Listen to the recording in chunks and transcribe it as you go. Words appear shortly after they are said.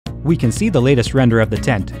We can see the latest render of the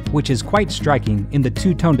tent, which is quite striking in the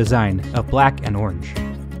two-tone design of black and orange.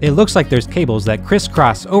 It looks like there's cables that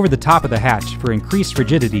crisscross over the top of the hatch for increased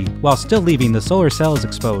rigidity while still leaving the solar cells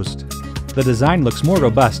exposed. The design looks more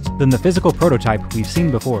robust than the physical prototype we've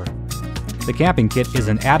seen before. The camping kit is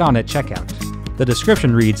an add-on at checkout. The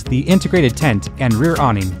description reads, "The integrated tent and rear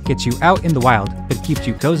awning gets you out in the wild but keeps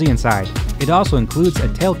you cozy inside. It also includes a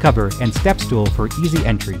tail cover and step stool for easy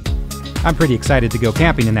entry." I'm pretty excited to go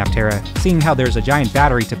camping in Aptera, seeing how there's a giant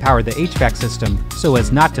battery to power the HVAC system so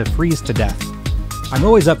as not to freeze to death. I'm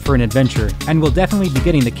always up for an adventure, and will definitely be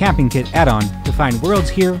getting the camping kit add-on to find worlds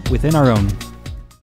here within our own.